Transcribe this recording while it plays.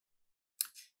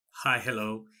Hi,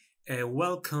 hello.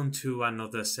 Welcome to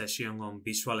another session on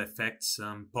visual effects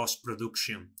and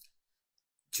post-production.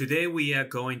 Today we are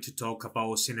going to talk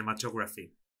about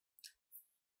cinematography.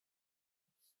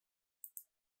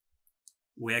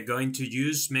 We are going to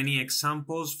use many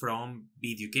examples from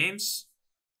video games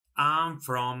and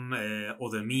from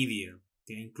other media,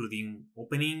 including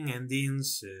opening,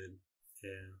 endings,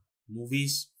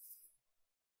 movies.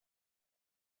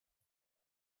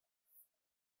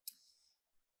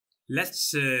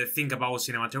 Let's think about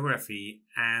cinematography,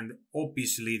 and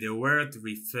obviously the word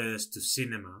refers to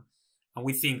cinema, and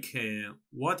we think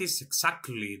what is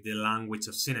exactly the language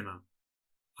of cinema,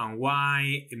 and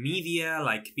why media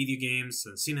like video games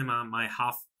and cinema might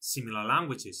have similar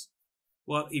languages.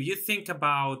 Well, if you think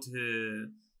about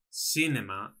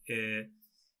cinema,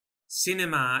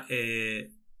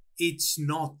 it's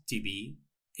not TV.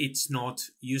 It's not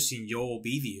using your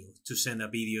video to send a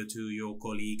video to your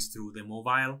colleagues through the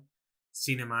mobile.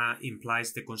 Cinema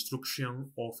implies the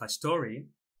construction of a story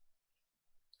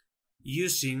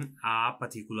using a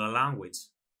particular language.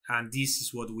 And this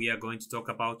is what we are going to talk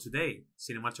about today,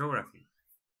 cinematography.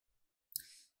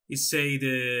 It's said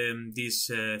this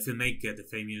filmmaker, the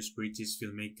famous British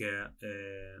filmmaker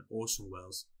Orson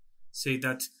Welles, said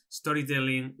that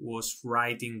storytelling was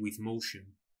writing with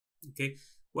motion. Okay,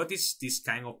 what is this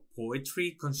kind of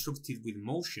poetry constructed with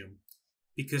motion?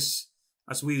 Because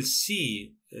as we'll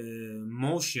see,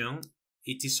 motion,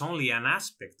 it is only an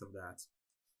aspect of that.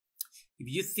 If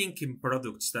you think in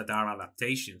products that are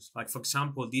adaptations, like for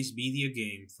example, this video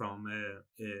game from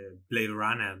Blade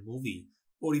Runner movie,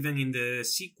 or even in the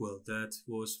sequel that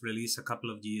was released a couple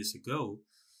of years ago,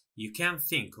 you can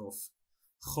think of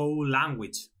how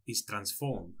language is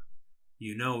transformed.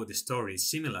 You know, the story is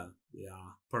similar. There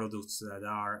are products that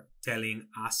are telling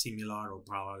a similar or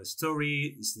parallel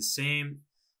story, it's the same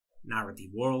narrative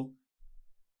world.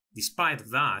 Despite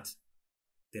that,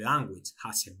 the language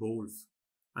has evolved,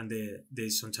 and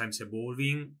there's sometimes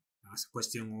evolving as a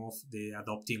question of the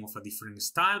adopting of a different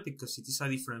style because it is a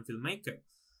different filmmaker,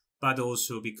 but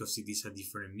also because it is a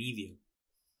different medium.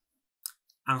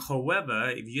 And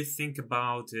however, if you think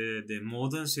about the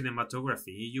modern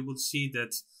cinematography, you will see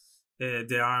that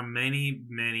there are many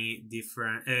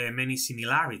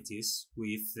similarities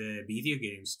with video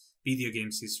games. Video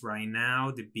games is right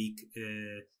now the big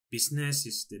business,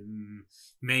 is the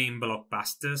main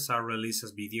blockbusters are released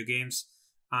as video games.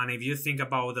 And if you think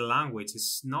about the language,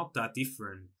 it's not that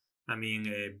different. I mean,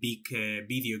 big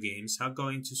video games are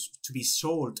going to be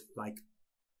sold like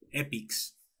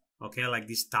epics, okay, like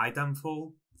this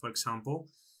Titanfall, for example.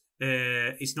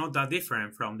 It's not that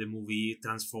different from the movie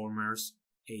Transformers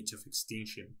Age of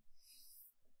Extinction.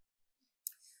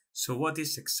 So what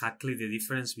is exactly the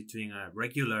difference between a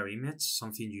regular image,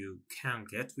 something you can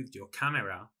get with your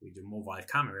camera, with your mobile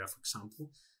camera, for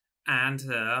example, and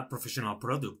a professional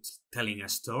product telling a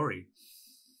story?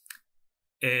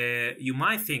 You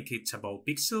might think it's about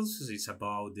pixels, it's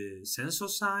about the sensor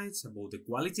size, about the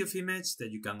quality of image that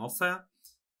you can offer.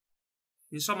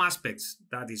 In some aspects,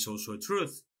 that is also a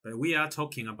truth, but we are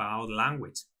talking about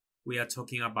language. We are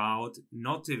talking about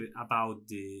not about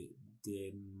the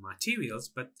materials,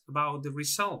 but about the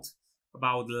result,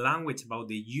 about the language, about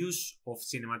the use of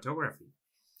cinematography.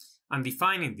 And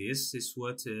defining this is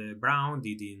what Brown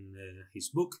did in his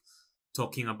book,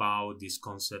 talking about this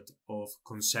concept of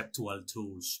conceptual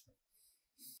tools.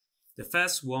 The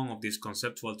first one of these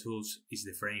conceptual tools is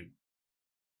the frame.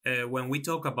 When we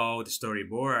talk about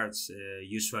storyboards,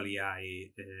 usually I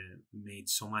made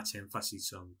so much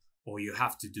emphasis on, or you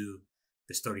have to do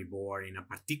the storyboard in a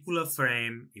particular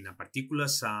frame, in a particular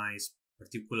size,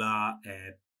 particular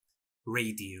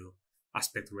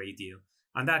aspect ratio.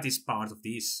 And that is part of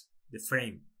this, the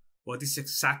frame. What is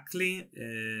exactly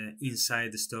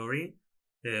inside the story?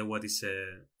 What is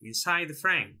inside the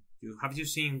frame? Have you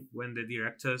seen when the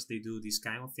directors, they do these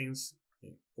kind of things?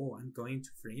 Oh, I'm going to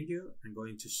frame you. I'm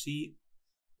going to see.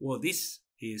 Well, this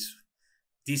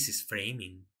is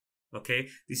framing. Okay,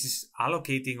 this is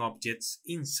allocating objects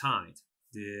inside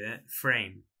the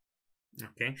frame.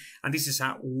 Okay, and this is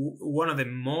one of the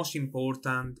most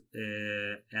important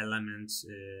elements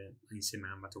in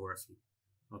cinematography.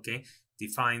 Okay,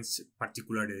 defines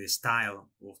particularly the style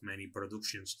of many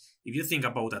productions. If you think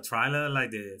about a trailer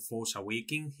like The Force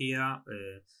Awakens here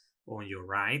on your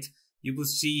right, you will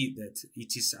see that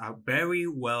it is a very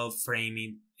well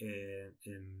framed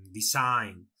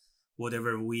design.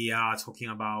 Whatever we are talking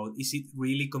about, is it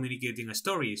really communicating a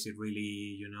story? Is it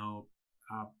really,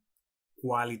 a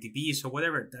quality piece or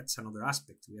whatever? That's another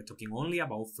aspect. We are talking only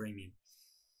about framing.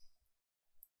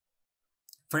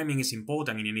 Framing is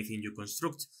important in anything you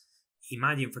construct.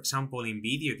 imagine, for example, in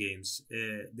video games,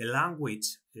 the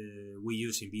language we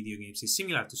use in video games is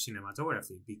similar to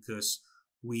cinematography because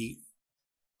we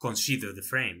consider the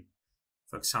frame.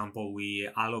 For example, we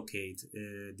allocate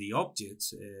the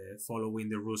objects following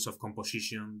the rules of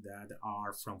composition that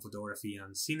are from photography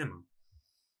and cinema.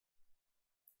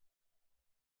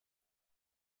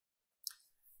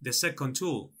 The second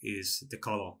tool is the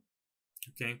color.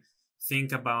 Okay,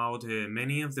 think about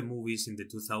many of the movies in the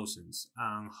 2000s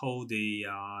and how they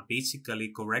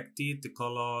basically corrected the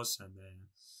colors, and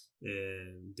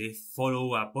they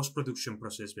follow a post-production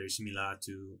process very similar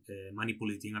to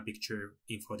manipulating a picture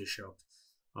in Photoshop.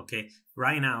 Okay,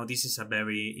 right now this is a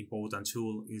very important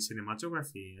tool in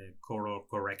cinematography, color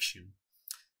correction,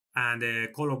 and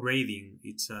color grading.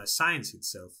 It's a science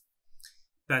itself.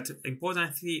 But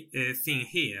important thing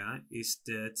here is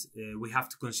that we have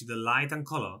to consider light and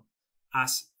color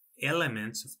as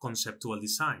elements of conceptual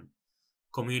design,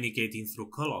 communicating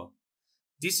through color.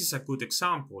 This is a good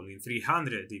example in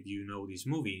 300, if you know this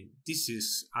movie. This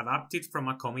is adapted from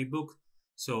a comic book,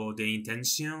 so the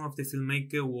intention of the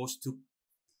filmmaker was to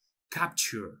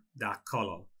capture that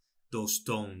color, those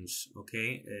tones,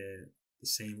 okay? The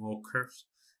same ochres,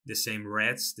 the same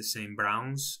reds, the same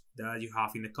browns that you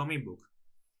have in the comic book.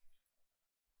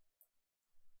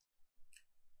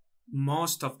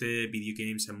 Most of the video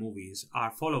games and movies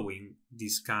are following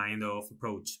this kind of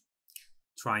approach,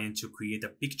 trying to create a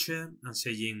picture and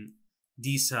saying,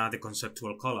 these are the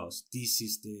conceptual colors, this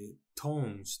is the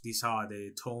tones, these are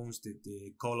the tones,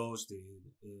 the colors,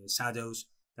 the shadows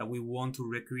that we want to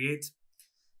recreate.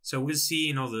 So we'll see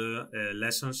in other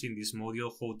lessons in this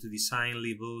module how to design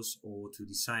levels or to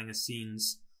design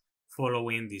scenes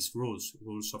following these rules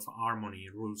of harmony,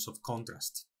 rules of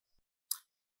contrast.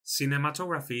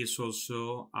 Cinematography is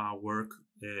also a work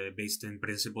based on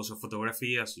principles of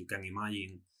photography, as you can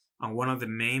imagine, and one of the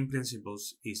main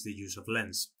principles is the use of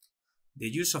lens. The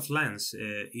use of lens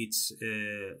it's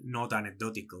not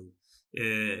anecdotal.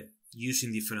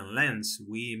 Using different lens,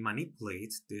 we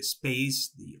manipulate the space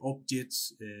the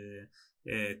objects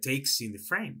takes in the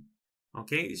frame.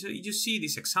 Okay, so you see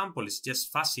this example is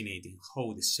just fascinating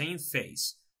how the same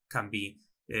face can be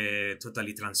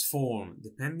totally transformed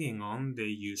depending on the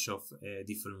use of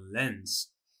different lens.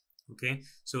 Okay,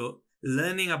 so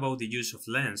learning about the use of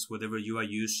lens, whether you are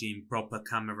using proper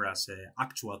cameras,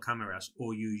 actual cameras,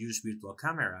 or you use virtual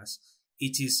cameras,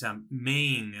 it is a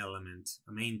main element,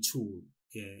 a main tool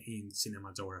in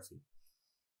cinematography.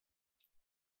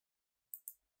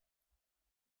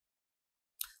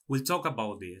 We'll talk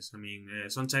about this. I mean,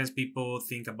 sometimes people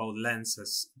think about lens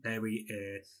as very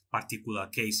particular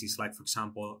cases, like, for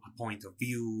example, a point of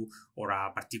view or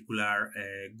a particular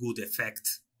good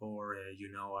effect, or,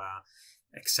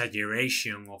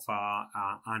 exaggeration of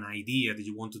an idea that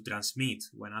you want to transmit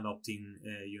when adopting,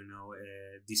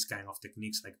 this kind of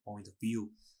techniques like point of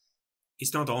view.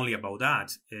 It's not only about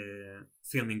that.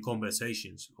 Filming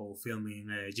conversations or filming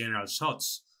general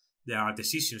shots, there are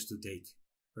decisions to take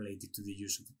related to the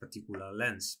use of a particular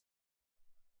lens.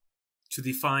 To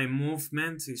define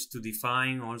movement is to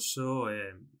define also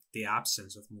the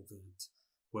absence of movement.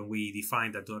 When we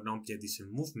define that an object is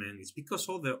in movement, it's because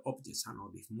other objects are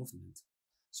not in movement.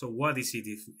 So what is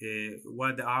it?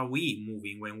 What are we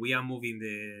moving when we are moving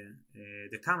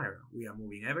the camera? We are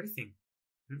moving everything.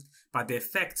 But the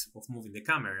effect of moving the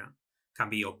camera can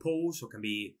be opposed or can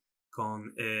be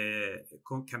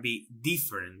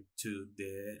different to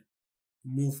the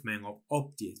movement of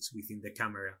objects within the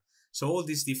camera. So all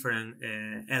these different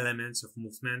elements of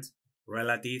movement,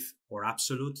 relative or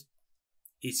absolute,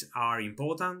 are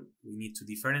important. We need to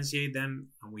differentiate them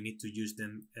and we need to use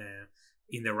them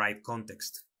in the right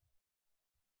context.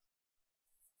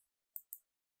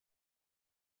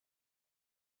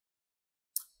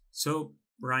 So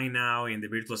right now in the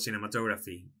virtual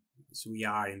cinematography, so we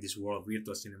are in this world of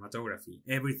virtual cinematography,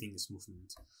 everything is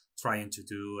movement, trying to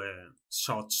do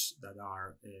shots that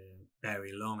are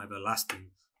very long,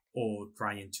 everlasting, or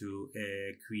trying to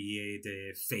create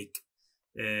fake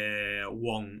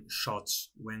one shots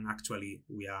when actually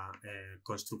we are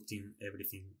constructing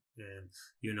everything,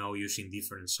 using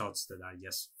different shots that are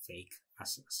just fake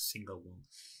as a single one.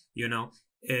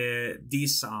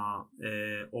 These are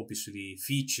obviously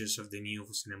features of the new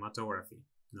cinematography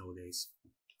nowadays.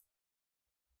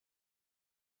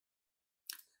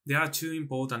 There are two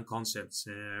important concepts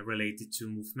related to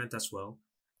movement as well,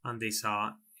 and these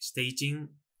are staging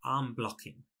and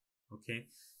blocking. Okay,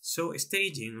 so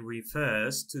staging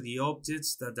refers to the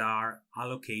objects that are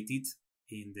allocated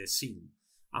in the scene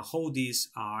and how these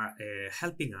are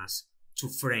helping us to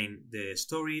frame the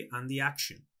story and the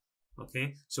action.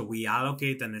 Okay, so we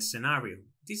allocate a scenario.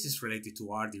 this is related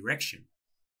to art direction.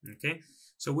 Okay,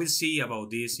 so we'll see about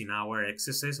this in our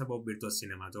exercise about virtual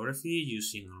cinematography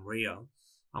using Unreal,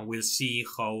 and we'll see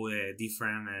how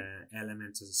different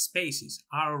elements and spaces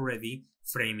are already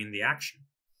framing the action.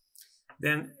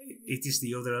 Then it is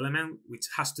the other element which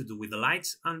has to do with the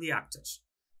lights and the actors.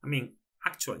 I mean,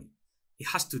 actually, it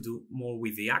has to do more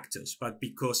with the actors, but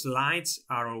because lights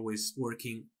are always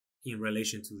working in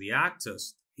relation to the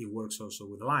actors, it works also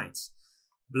with lights.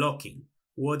 Blocking.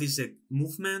 What is the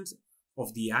movement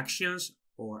of the actions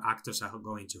or actors are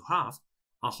going to have,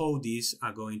 and how these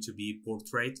are going to be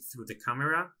portrayed through the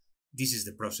camera? This is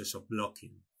the process of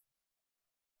blocking.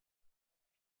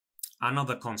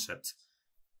 Another concept,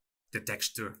 the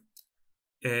texture.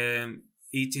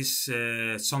 It is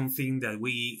something that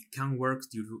we can work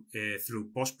through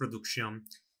post-production,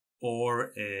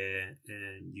 or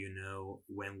you know,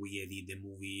 when we edit the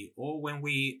movie or when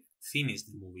we finish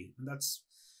the movie. And that's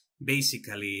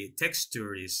basically,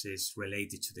 texture is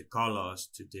related to the colors,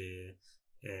 to the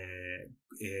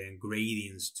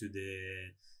gradients, to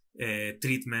the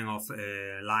treatment of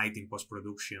light in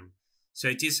post-production. So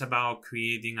it is about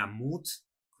creating a mood,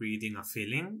 creating a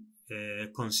feeling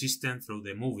consistent through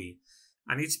the movie.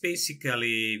 And it's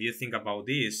basically, if you think about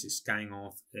this, it's kind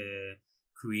of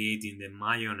creating the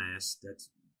mayonnaise that,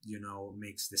 you know,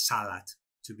 makes the salad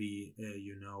to be,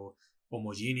 you know,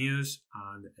 homogeneous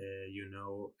and, you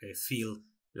know, feel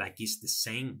like it's the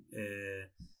same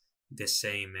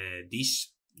dish.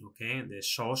 Okay, the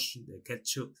sauce, the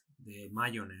ketchup, the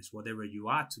mayonnaise, whatever you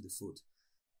add to the food,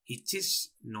 it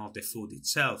is not the food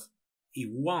itself. It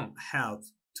won't help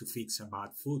to fix a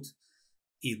bad food.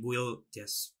 It will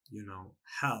just, you know,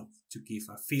 help to give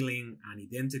a feeling and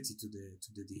identity to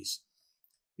the dish.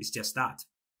 It's just that.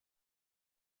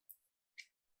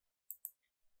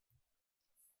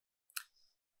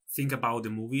 Think about the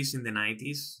movies in the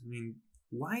 90s. I mean,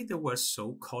 why they were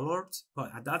so colored?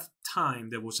 But at that time,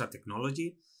 there was a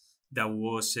technology that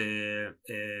was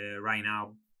right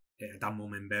now, at that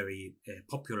moment, very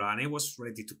popular, and it was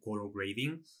ready to color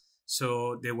grading.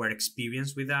 So they were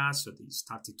experienced with that, so they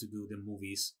started to do the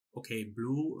movies, okay,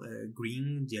 blue,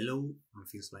 green, yellow, and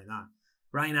things like that.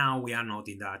 Right now, we are not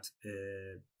in that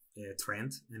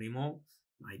trend anymore.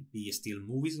 Might be still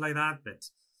movies like that, but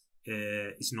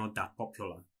it's not that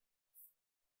popular.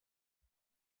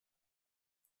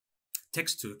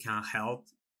 Texture can help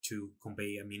to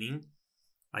convey a meaning.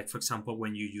 Like, for example,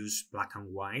 when you use black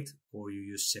and white, or you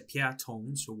use sepia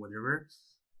tones or whatever,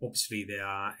 obviously there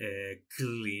are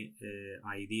clearly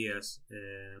ideas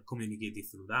communicated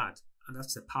through that. And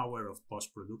that's the power of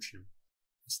post-production.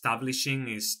 Establishing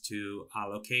is to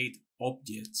allocate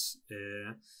objects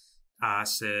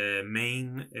as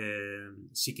main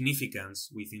significance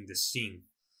within the scene.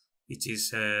 It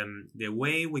is the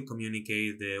way we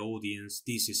communicate the audience,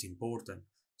 this is important.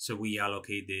 So we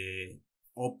allocate the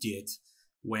object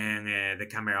when the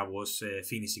camera was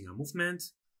finishing a movement,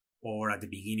 or at the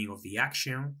beginning of the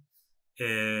action.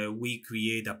 We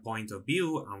create a point of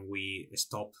view and we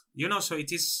stop. You know, so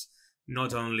it is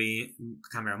not only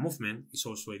camera movement, it's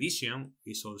also edition,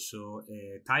 it's also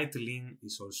titling,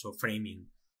 it's also framing.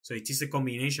 So it is a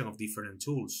combination of different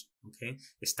tools, okay?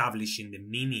 Establishing the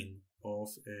meaning of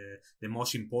the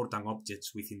most important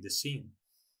objects within the scene.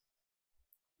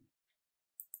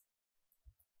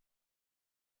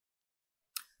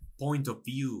 Point of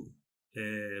view.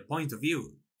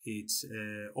 It's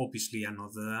obviously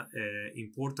another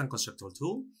important conceptual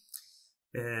tool.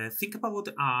 Think about,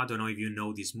 I don't know if you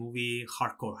know this movie,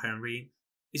 Hardcore Henry.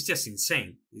 It's just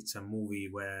insane. It's a movie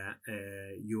where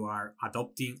you are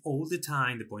adopting all the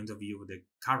time the point of view of the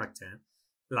character,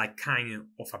 like kind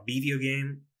of a video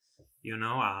game, you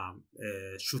know, a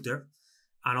shooter.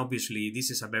 And obviously this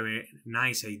is a very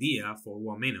nice idea for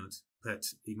 1 minute, but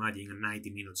imagine a 90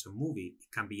 minutes of movie,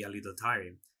 it can be a little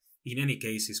tiring. In any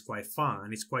case, it's quite fun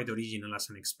and it's quite original as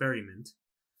an experiment.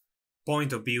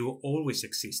 Point of view always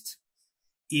exists,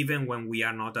 even when we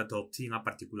are not adopting a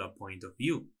particular point of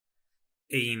view.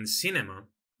 In cinema,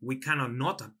 we cannot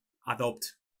not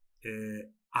adopt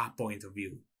a point of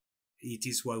view. It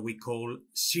is what we call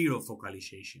zero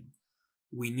focalization.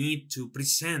 We need to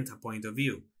present a point of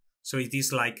view. So it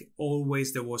is like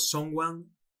always there was someone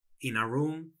in a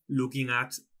room looking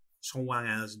at someone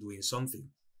else doing something.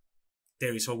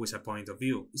 There is always a point of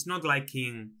view. It's not like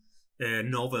in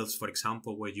novels, for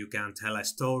example, where you can tell a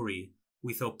story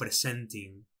without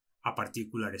presenting a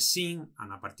particular scene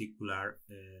and a particular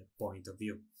point of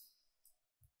view.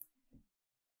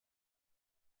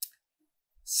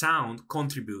 Sound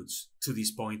contributes to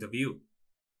this point of view.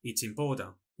 It's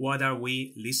important. What are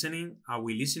we listening? Are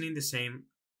we listening the same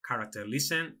character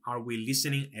listen? Are we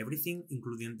listening everything,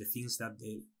 including the things that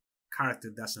the character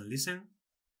doesn't listen?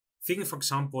 Think, for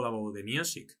example, about the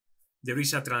music. There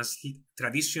is a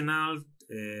traditional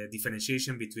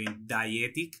differentiation between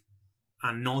diegetic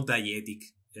and non-diegetic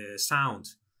sound.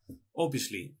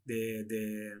 Obviously,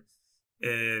 the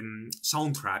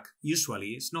soundtrack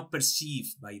usually is not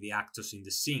perceived by the actors in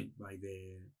the scene, by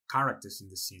the characters in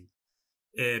the scene,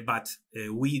 but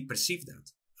we perceive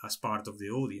that as part of the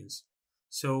audience.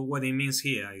 So what it means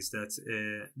here is that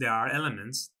there are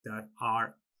elements that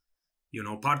are,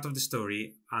 part of the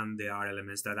story, and there are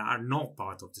elements that are not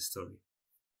part of the story.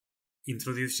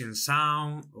 Introducing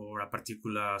sound or a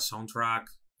particular soundtrack,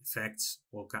 effects,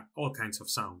 all kinds of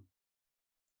sound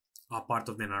are part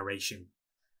of the narration.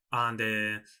 And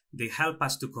they help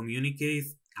us to communicate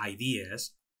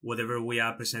ideas, whether we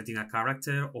are presenting a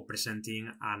character or presenting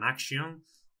an action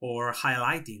or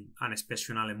highlighting an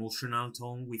expressional emotional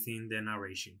tone within the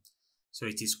narration. So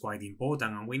it is quite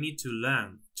important, and we need to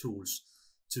learn tools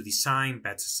to design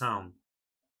better sound.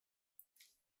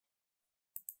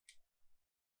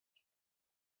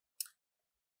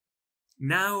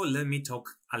 Now let me talk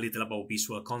a little about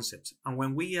visual concepts. And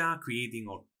when we are creating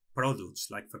our products,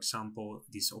 like for example,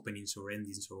 these openings or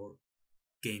endings or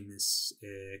game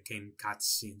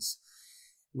cutscenes,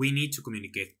 we need to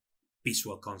communicate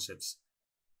visual concepts,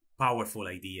 powerful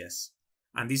ideas.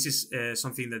 And this is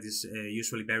something that is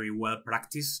usually very well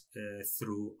practiced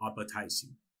through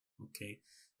advertising. Okay,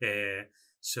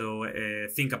 so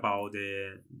think about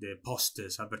the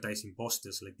posters, advertising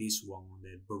posters like this one on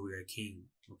the Burger King.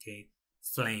 Okay,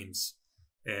 flames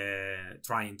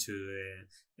trying to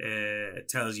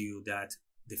tell you that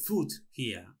the food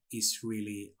here is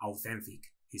really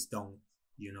authentic. It's done,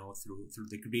 through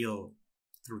the grill,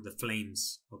 through the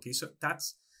flames. Okay, so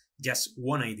that's just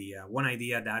one idea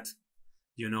that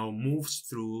moves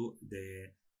through the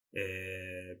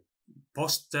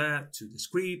poster to the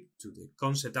script, to the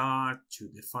concept art, to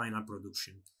the final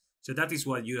production. So that is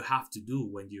what you have to do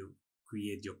when you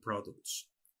create your products.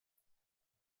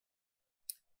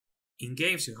 In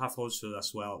games, you have also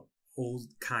as well all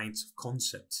kinds of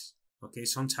concepts. Okay,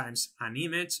 sometimes an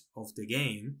image of the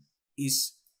game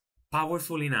is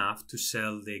powerful enough to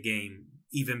sell the game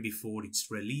even before its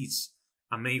release,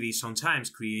 and maybe sometimes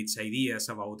creates ideas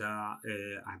about a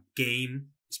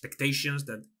game, expectations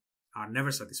that are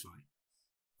never satisfied.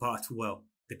 But well,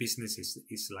 the business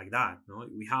is like that. No,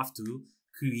 we have to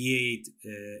create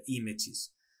images.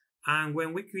 And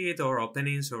when we create our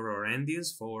openings or our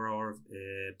endings for our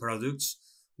products,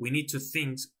 we need to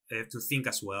think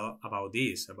as well about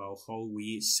this, about how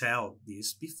we sell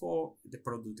this before the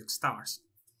product starts.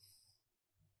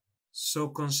 So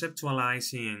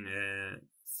conceptualizing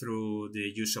through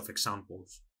the use of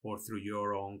examples or through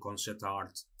your own concept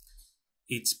art,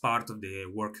 it's part of the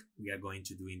work we are going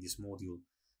to do in this module.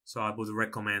 So I would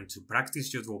recommend to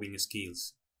practice your drawing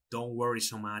skills. Don't worry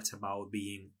so much about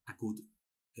being a good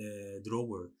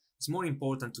drawer. It's more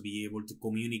important to be able to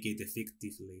communicate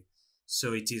effectively.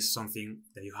 So it is something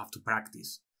that you have to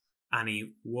practice, and it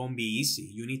won't be easy.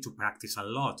 You need to practice a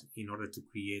lot in order to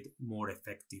create more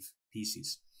effective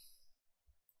pieces.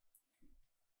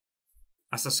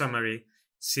 As a summary,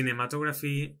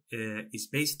 cinematography is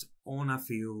based on a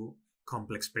few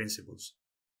complex principles.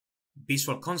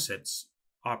 Visual concepts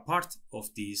are part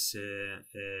of these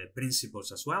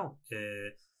principles as well.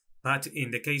 But in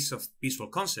the case of visual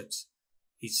concepts,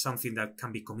 it's something that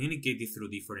can be communicated through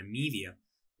different media,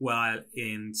 while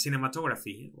in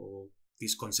cinematography, or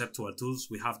these conceptual tools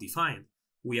we have defined,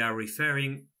 we are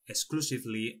referring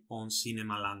exclusively on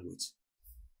cinema language.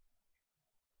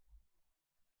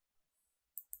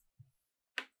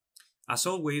 As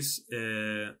always,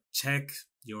 check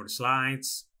your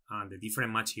slides and the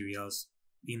different materials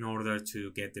in order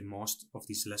to get the most of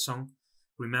this lesson.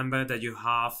 Remember that you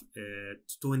have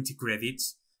 20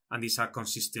 credits, and these are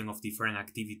consisting of different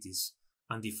activities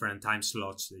and different time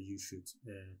slots that you should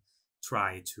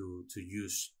try to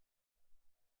use.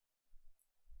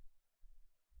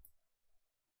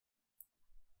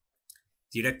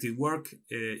 Directed work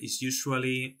is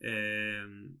usually a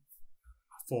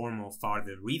form of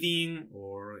further reading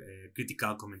or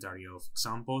critical commentary of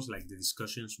examples, like the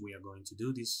discussions we are going to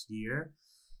do this year,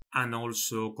 and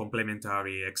also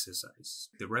complementary exercise.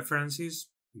 The references,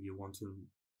 if you want to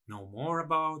know more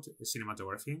about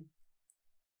cinematography.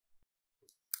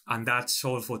 And that's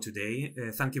all for today.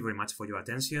 Thank you very much for your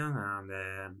attention,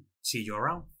 and see you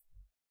around.